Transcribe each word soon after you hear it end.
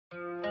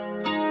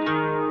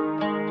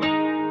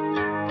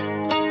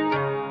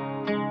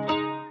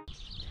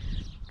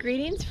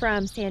Greetings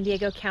from San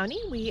Diego County.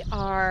 We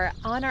are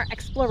on our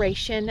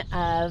exploration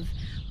of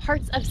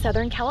parts of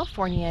Southern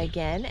California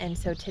again, and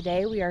so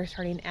today we are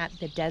starting at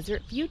the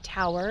Desert View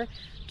Tower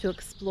to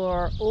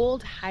explore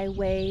Old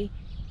Highway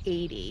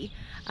 80.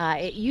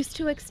 It used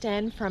to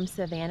extend from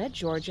Savannah,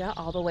 Georgia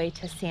all the way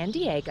to San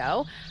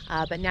Diego,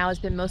 but now has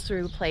been mostly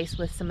replaced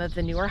with some of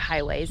the newer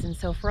highways, and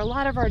so for a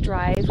lot of our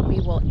drive we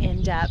will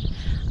end up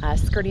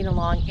skirting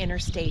along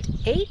Interstate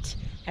 8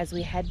 as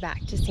we head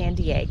back to San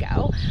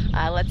Diego.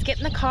 Let's get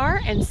in the car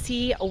and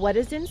see what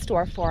is in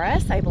store for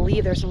us. I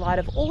believe there's a lot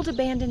of old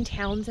abandoned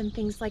towns and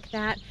things like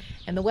that,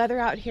 and the weather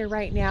out here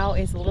right now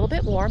is a little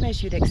bit warm,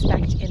 as you'd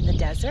expect in the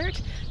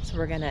desert, so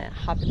we're gonna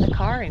hop in the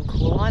car and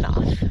cool on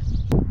off.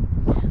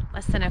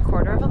 Less than a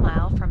quarter of a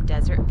mile from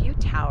Desert View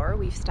Tower,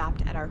 we've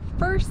stopped at our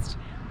first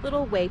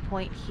little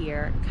waypoint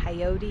here,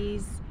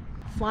 Coyote's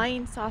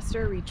Flying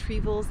Saucer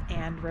Retrievals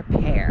and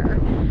Repair.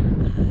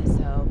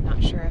 So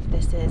not sure if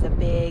this is a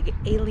big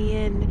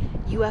alien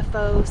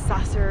UFO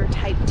saucer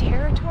type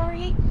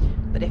territory,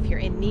 but if you're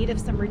in need of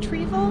some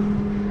retrieval,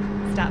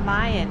 stop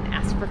by and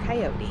ask for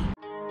Coyote.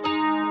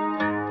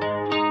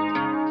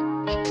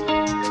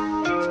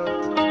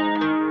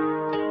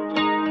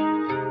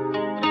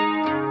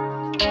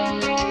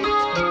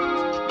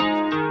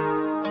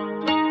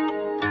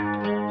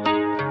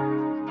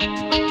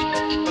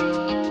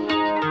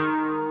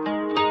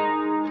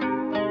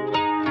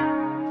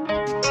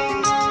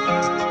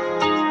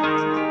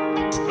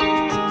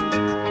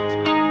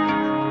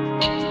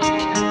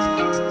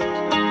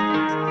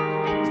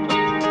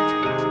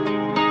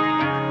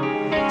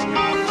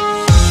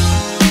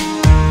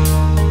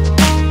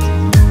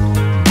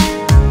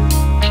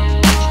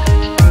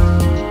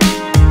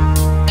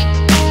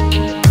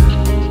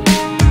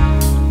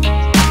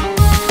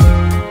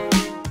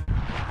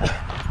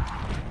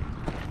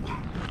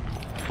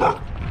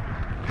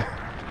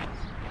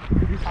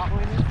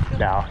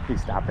 No,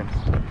 he's stopping.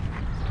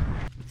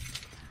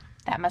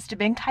 That must have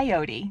been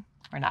Coyote.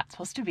 We're not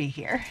supposed to be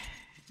here.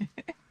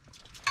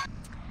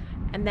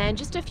 And then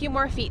just a few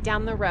more feet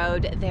down the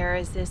road, there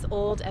is this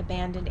old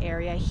abandoned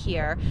area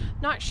here.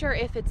 Not sure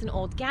if it's an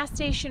old gas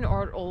station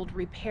or an old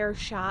repair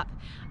shop,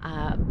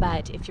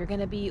 but if you're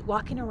gonna be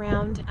walking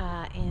around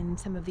in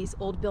some of these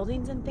old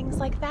buildings and things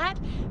like that,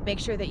 make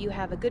sure that you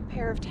have a good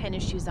pair of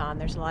tennis shoes on.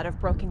 There's a lot of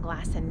broken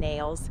glass and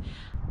nails.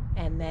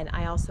 And then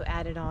I also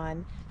added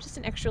on just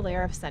an extra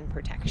layer of sun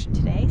protection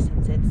today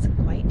since it's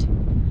quite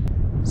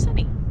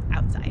sunny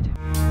outside.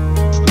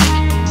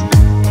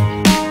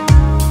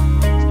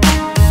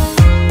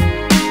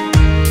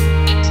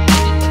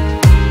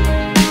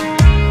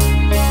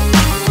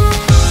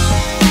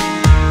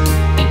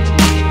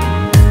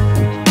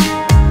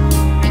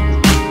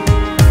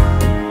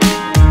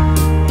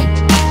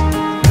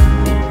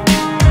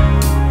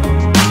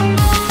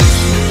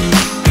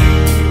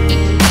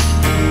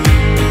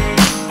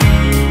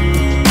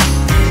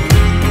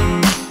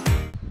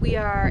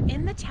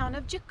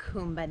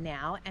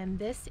 Now, and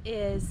this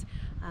is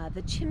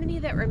the chimney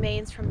that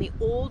remains from the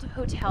old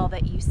hotel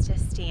that used to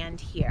stand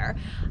here.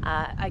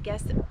 I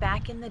guess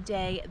back in the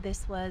day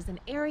this was an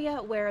area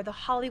where the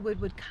Hollywood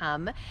would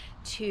come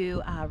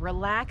to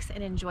relax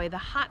and enjoy the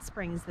hot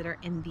springs that are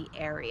in the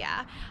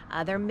area.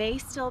 There may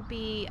still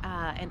be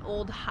an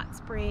old hot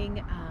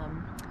spring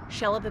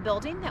shell of a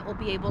building that we'll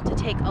be able to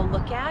take a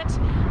look at,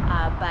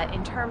 but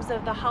in terms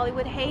of the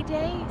Hollywood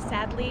heyday,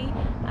 sadly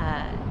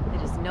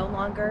it is no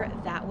longer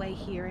that way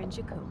here in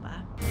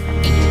Jacumba.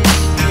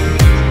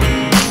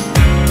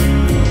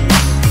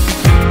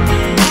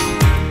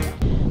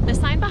 The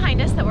sign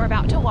behind us that we're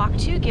about to walk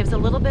to gives a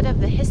little bit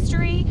of the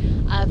history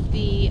of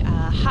the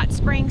hot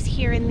springs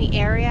here in the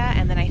area,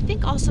 and then I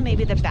think also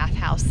maybe the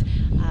bathhouse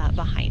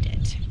behind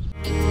it.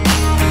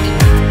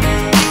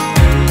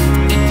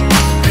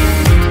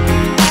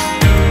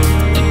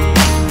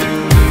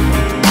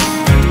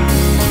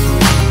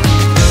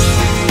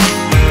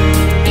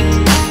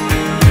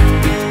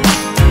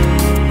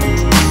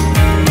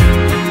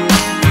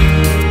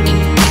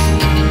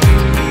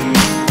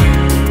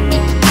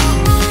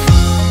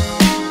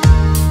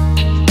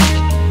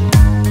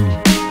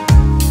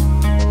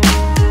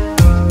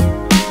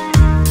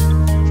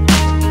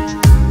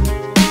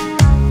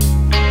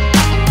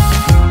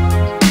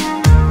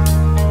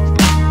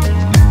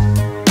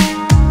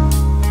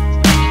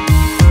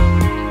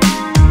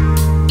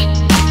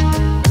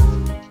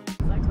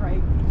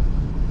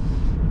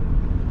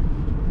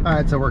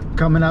 Alright, so we're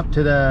coming up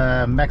to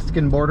the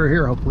Mexican border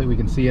here. Hopefully we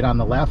can see it on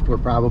the left. We're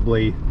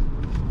probably,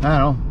 I don't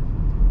know,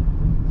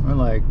 we're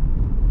like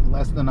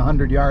less than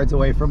 100 yards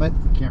away from it.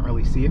 Can't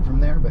really see it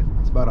from there, but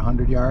it's about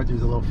 100 yards.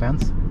 There's a little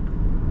fence.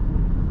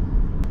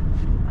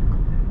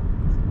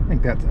 I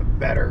think that's a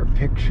better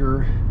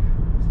picture.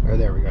 Or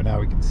there we go, now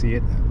we can see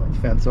it. That little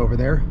fence over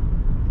there.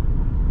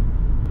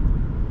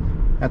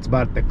 That's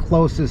about the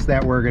closest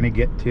that we're going to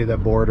get to the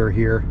border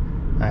here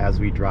as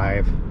we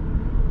drive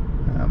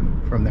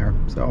from there.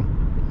 So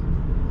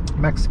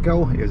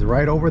Mexico is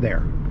right over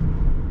there.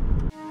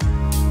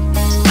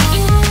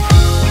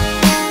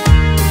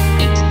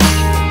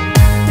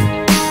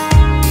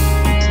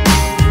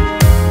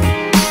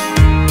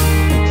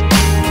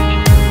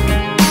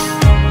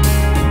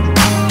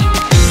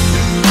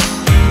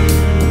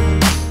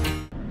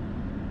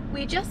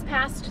 we just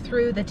passed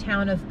through the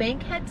town of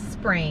Bankhead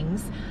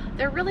Springs.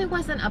 There really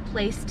wasn't a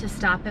place to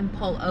stop and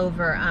pull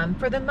over.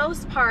 For the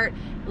most part,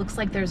 it looks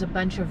like there's a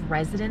bunch of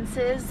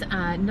residences,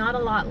 not a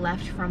lot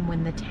left from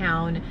when the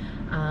town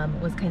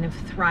was kind of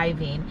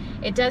thriving.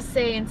 It does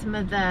say in some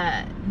of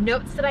the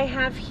notes that I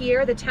have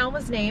here, the town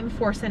was named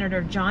for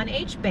Senator John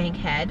H.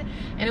 Bankhead,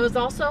 and it was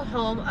also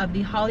home of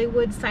the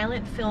Hollywood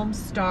silent film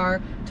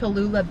star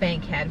Tallulah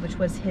Bankhead, which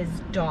was his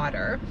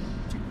daughter.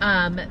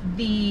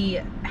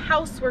 The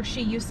house where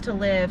she used to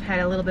live had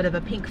a little bit of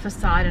a pink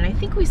facade, and I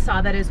think we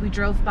saw that as we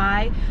drove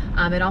by.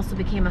 It also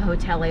became a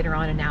hotel later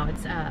on, and now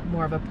it's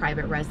more of a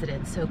private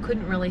residence, so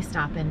couldn't really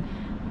stop and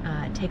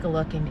take a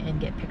look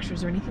and get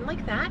pictures or anything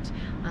like that.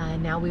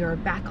 Now we are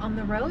back on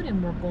the road,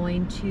 and we're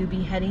going to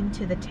be heading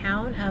to the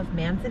town of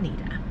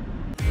Manzanita.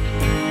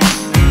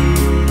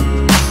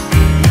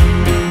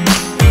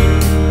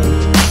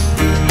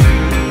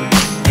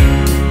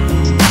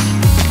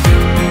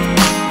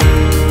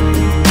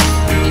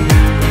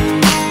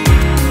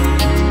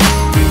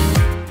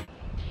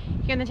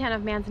 Here in the town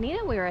of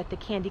Manzanita, we are at the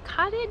Candy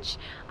Cottage,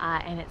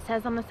 and it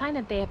says on the sign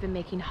that they have been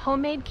making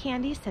homemade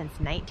candy since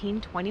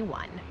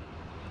 1921.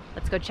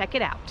 Let's go check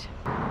it out.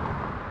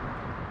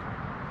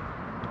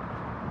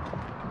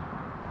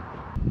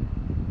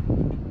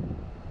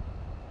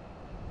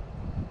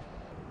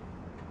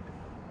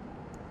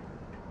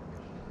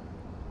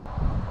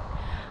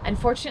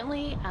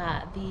 Unfortunately,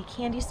 the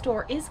candy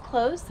store is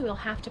closed, so we'll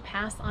have to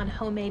pass on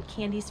homemade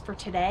candies for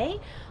today.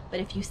 But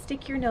if you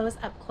stick your nose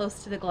up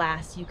close to the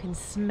glass, you can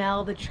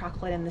smell the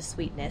chocolate and the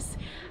sweetness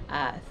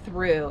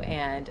through,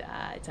 and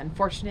it's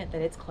unfortunate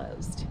that it's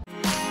closed.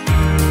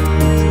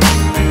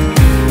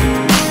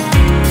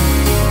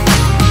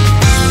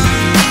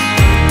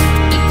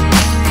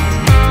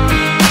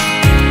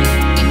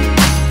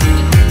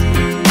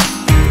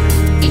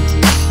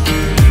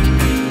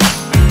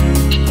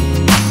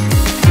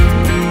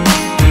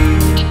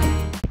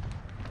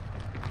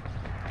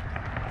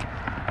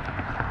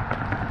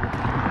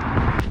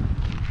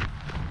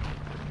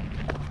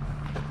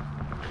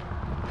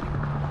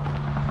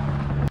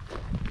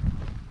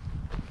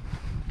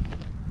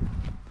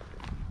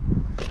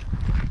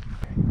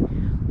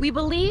 We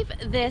believe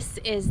this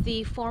is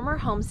the former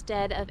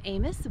homestead of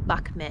Amos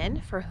Buckman,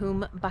 for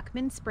whom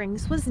Buckman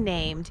Springs was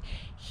named.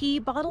 He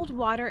bottled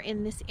water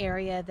in this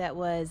area that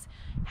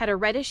had a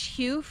reddish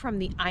hue from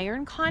the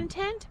iron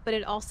content, but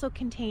it also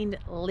contained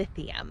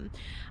lithium.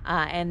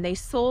 And they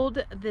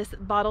sold this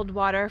bottled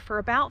water for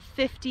about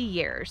 50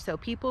 years. So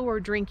people were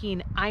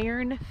drinking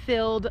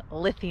iron-filled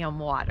lithium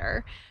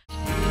water.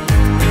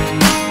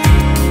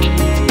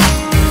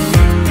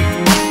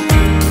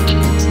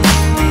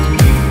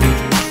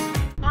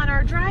 On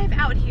our drive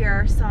out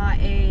here, saw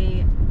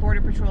a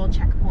Border Patrol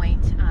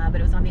checkpoint, but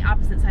it was on the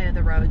opposite side of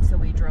the road, so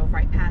we drove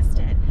right past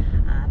it.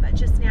 But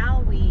just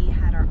now we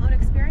had our own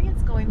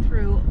experience going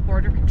through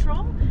Border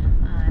Control.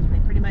 They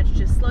pretty much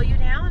just slow you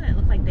down. It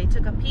looked like they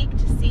took a peek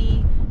to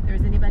see if there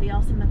was anybody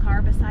else in the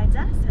car besides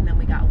us, and then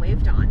we got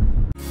waved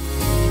on.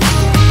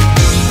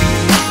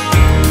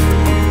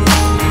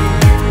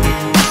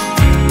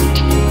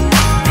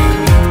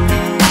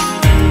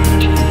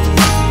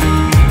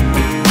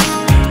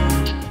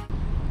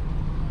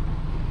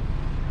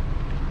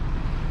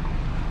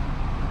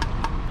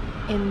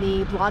 In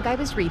the blog I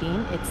was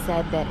reading, it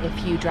said that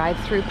if you drive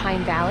through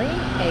Pine Valley,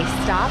 a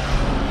stop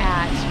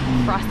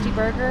at Frosty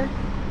Burger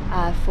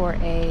for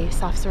a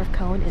soft serve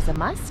cone is a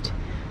must.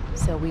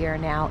 So we are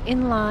now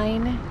in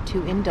line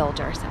to indulge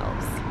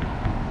ourselves.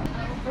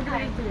 We're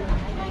going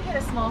to get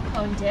a small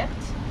cone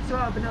dipped. So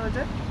vanilla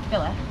dip?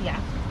 Vanilla, yeah.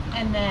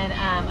 And then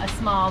a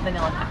small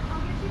vanilla pack.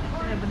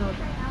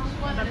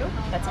 Vanilla dip.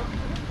 That's it.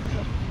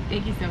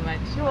 Thank you so much.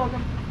 You're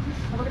welcome.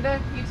 Have a good day.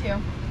 You too.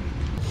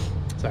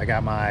 So I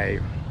got my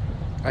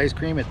ice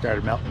cream. It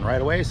started melting right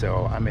away,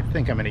 so I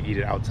think I'm going to eat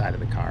it outside of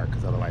the car,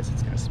 because otherwise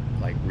it's going to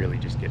like really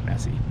just get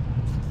messy.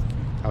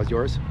 How's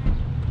yours?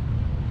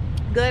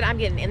 Good. I'm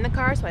getting in the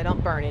car so I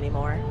don't burn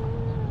anymore.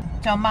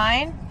 So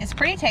mine is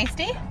pretty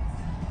tasty. You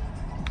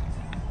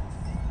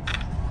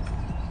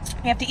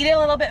have to eat it a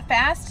little bit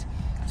fast,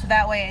 so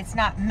that way it's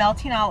not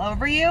melting all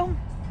over you.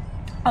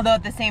 Although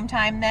at the same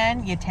time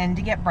then, you tend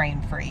to get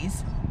brain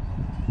freeze.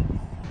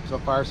 So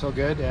far so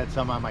good. I had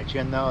some on my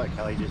chin though.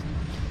 Kelly just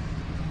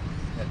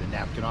had the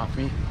napkin off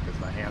me because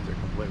my hands are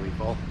completely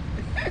full.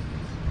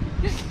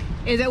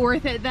 Is it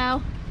worth it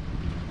though?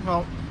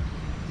 Well,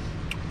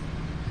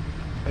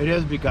 it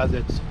is, because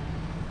it's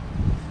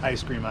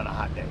ice cream on a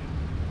hot day.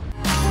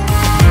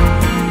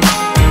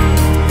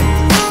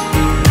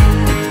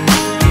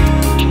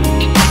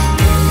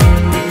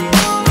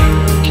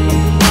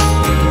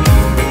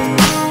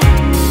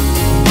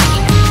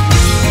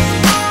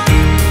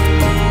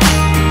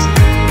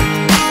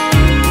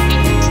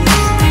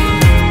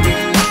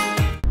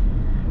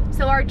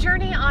 Our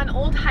journey on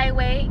Old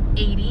Highway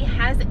 80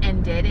 has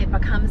ended. It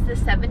becomes the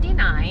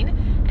 79,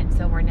 and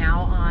so we're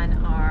now on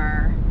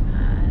our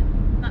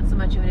not so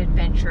much of an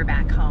adventure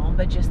back home,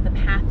 but just the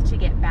path to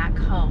get back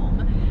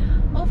home.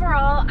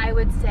 Overall, I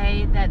would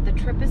say that the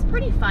trip is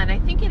pretty fun. I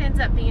think it ends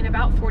up being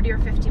about 40 or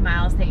 50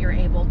 miles that you're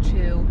able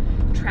to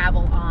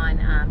travel on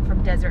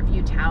from Desert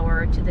View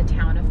Tower to the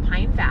town of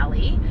Pine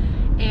Valley.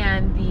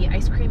 And the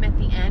ice cream at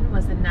the end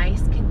was a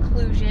nice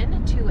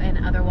conclusion to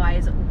an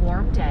otherwise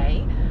warm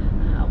day.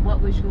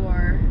 What was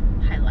your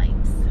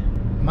highlights?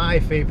 My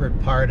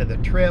favorite part of the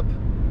trip,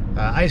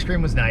 ice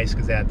cream was nice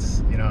because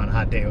that's, you know, on a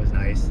hot day it was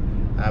nice.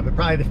 But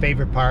probably the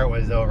favorite part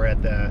was over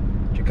at the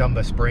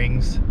Jacumba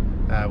Springs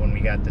when we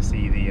got to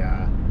see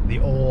the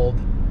old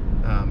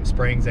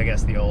springs, I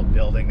guess the old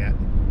building that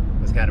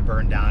was kind of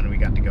burned down, and we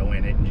got to go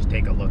in it and just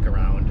take a look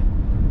around.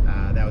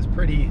 That was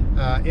pretty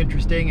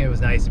interesting. It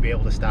was nice to be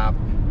able to stop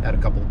at a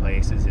couple of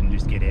places and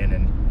just get in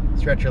and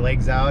stretch your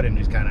legs out and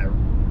just kind of,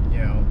 you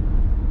know,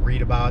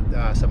 read about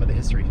some of the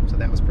history. So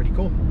that was pretty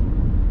cool.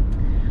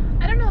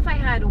 I don't know if I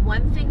had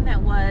one thing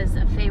that was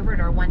a favorite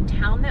or one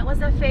town that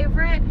was a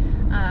favorite.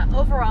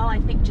 Overall, I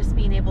think just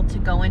being able to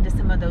go into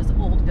some of those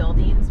old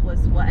buildings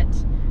was what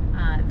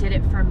did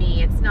it for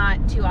me. It's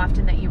not too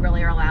often that you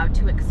really are allowed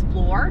to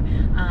explore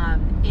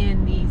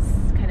in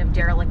these kind of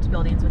derelict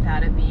buildings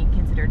without it being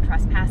considered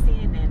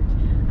trespassing,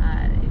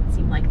 and it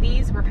seemed like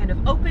these were kind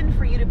of open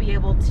for you to be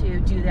able to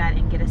do that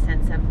and get a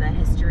sense of the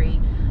history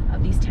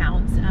of these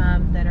towns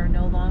that are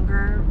no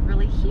longer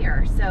really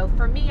here. So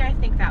for me, I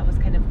think that was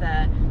kind of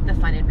the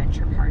fun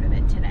adventure part of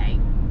it today.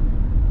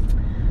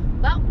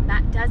 Well,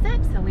 that does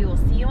it. So we will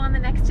see you on the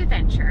next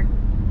adventure.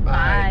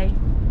 Bye. Bye.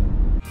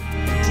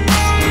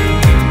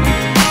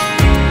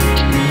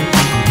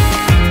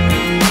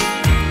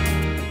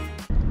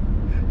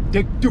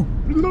 Take two.